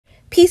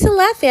Peace and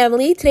love,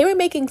 family. Today we're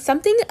making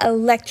something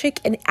electric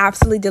and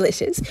absolutely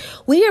delicious.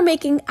 We are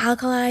making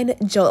alkaline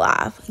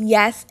jollof.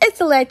 Yes, it's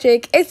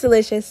electric, it's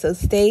delicious, so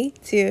stay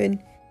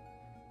tuned.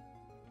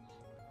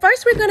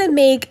 First, we're going to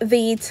make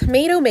the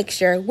tomato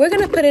mixture. We're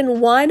going to put in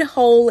 1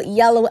 whole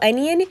yellow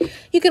onion.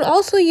 You can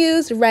also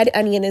use red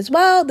onion as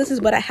well. This is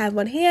what I have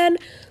on hand,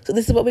 so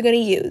this is what we're going to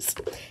use.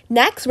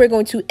 Next, we're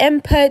going to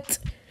input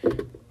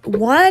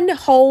 1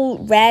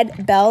 whole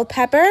red bell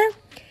pepper.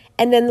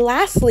 And then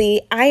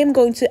lastly, I am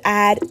going to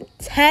add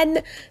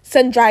 10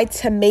 sun-dried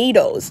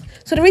tomatoes.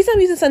 So the reason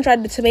I'm using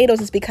sun-dried tomatoes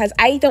is because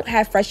I don't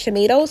have fresh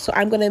tomatoes, so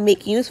I'm going to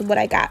make use of what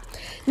I got.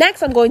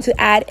 Next, I'm going to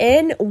add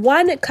in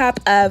 1 cup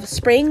of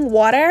spring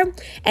water,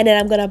 and then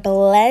I'm going to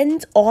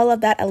blend all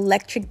of that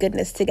electric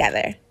goodness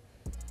together.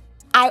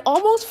 I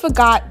almost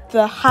forgot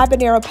the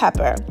habanero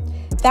pepper.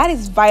 That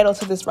is vital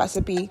to this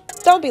recipe.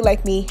 Don't be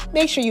like me.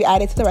 Make sure you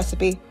add it to the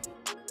recipe.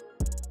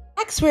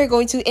 Next, we're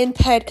going to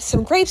input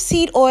some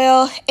grapeseed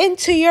oil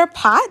into your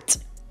pot.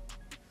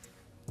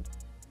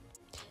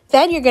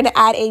 Then you're going to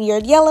add in your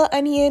yellow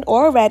onion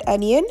or red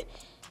onion.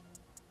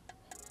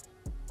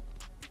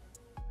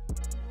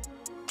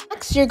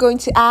 Next, you're going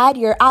to add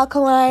your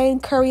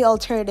alkaline curry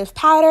alternative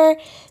powder.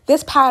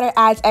 This powder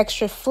adds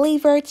extra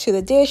flavor to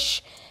the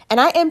dish. And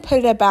I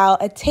inputted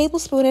about 1.5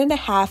 tablespoons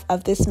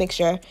of this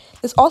mixture.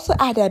 This also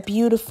adds a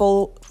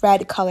beautiful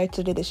red color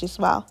to the dish as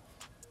well.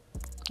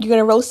 You're going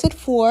to roast it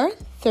for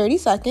 30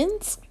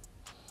 seconds.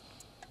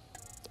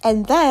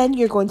 And then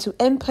you're going to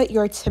input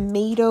your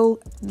tomato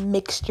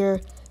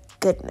mixture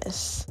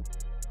goodness.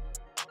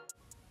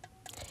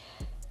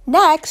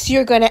 Next,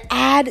 you're going to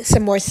add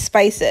some more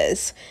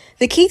spices.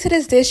 The key to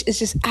this dish is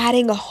just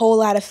adding a whole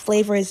lot of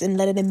flavors and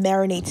letting them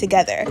marinate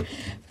together.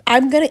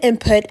 I'm going to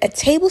input 1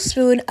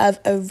 tablespoon of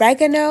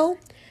oregano,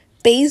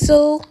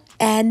 basil,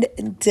 and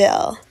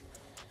dill.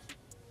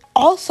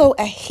 Also,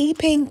 a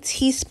heaping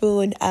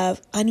teaspoon of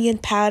onion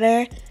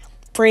powder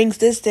brings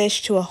this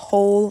dish to a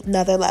whole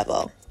nother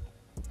level.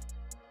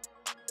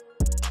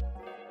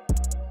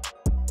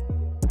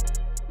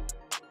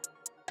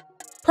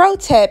 Pro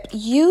tip,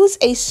 use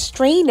a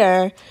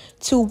strainer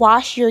to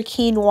wash your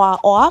quinoa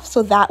off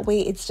so that way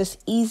it's just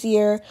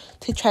easier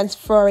to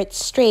transfer it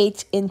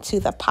straight into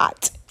the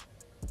pot.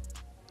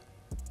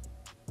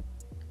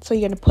 So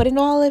you're going to put in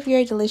all of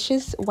your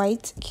delicious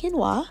white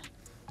quinoa.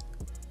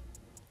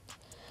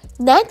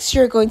 Next,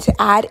 you're going to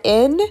add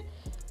in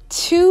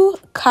 2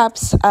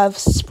 cups of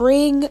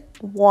spring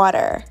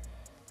water.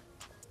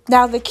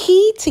 Now, the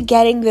key to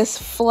getting this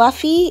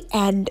fluffy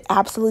and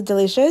absolutely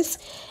delicious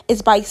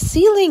is by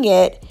sealing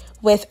it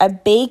with a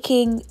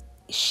baking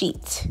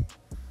sheet.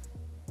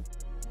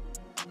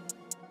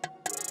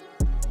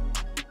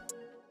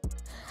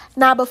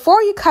 Now,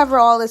 before you cover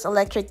all this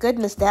electric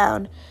goodness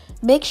down,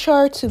 make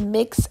sure to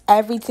mix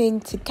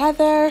everything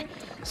together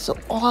so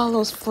all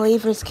those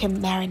flavors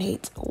can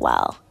marinate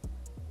well.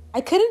 I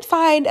couldn't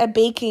find a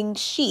baking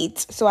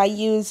sheet, so I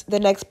used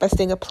the next best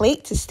thing, a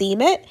plate, to steam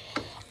it.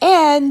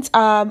 And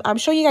I'm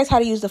showing you guys how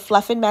to use the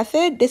fluffing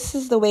method. This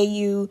is the way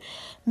you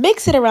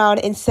mix it around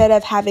instead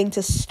of having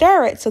to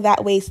stir it, so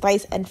that way it's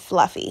nice and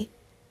fluffy.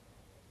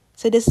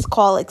 So this is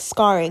called like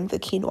scarring the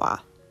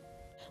quinoa.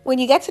 When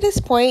you get to this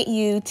point,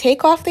 you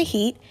take off the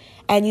heat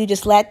and you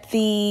just let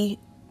the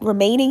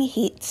remaining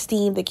heat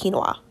steam the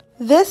quinoa.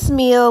 This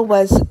meal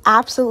was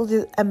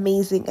absolutely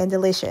amazing and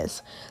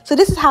delicious. So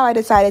this is how I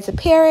decided to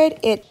pair it.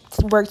 It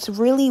works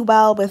really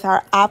well with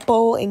our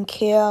apple and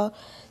kale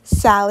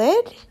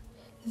salad.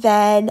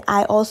 Then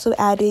I also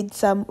added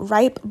some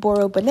ripe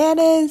boiled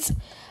bananas.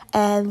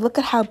 And look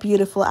at how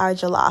beautiful our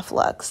jollof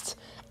looks.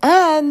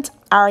 And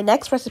our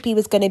next recipe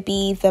was going to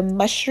be the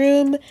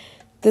soya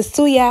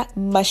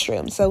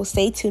mushroom. So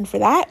stay tuned for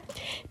that.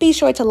 Be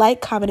sure to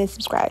like, comment, and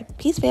subscribe.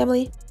 Peace,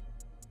 family.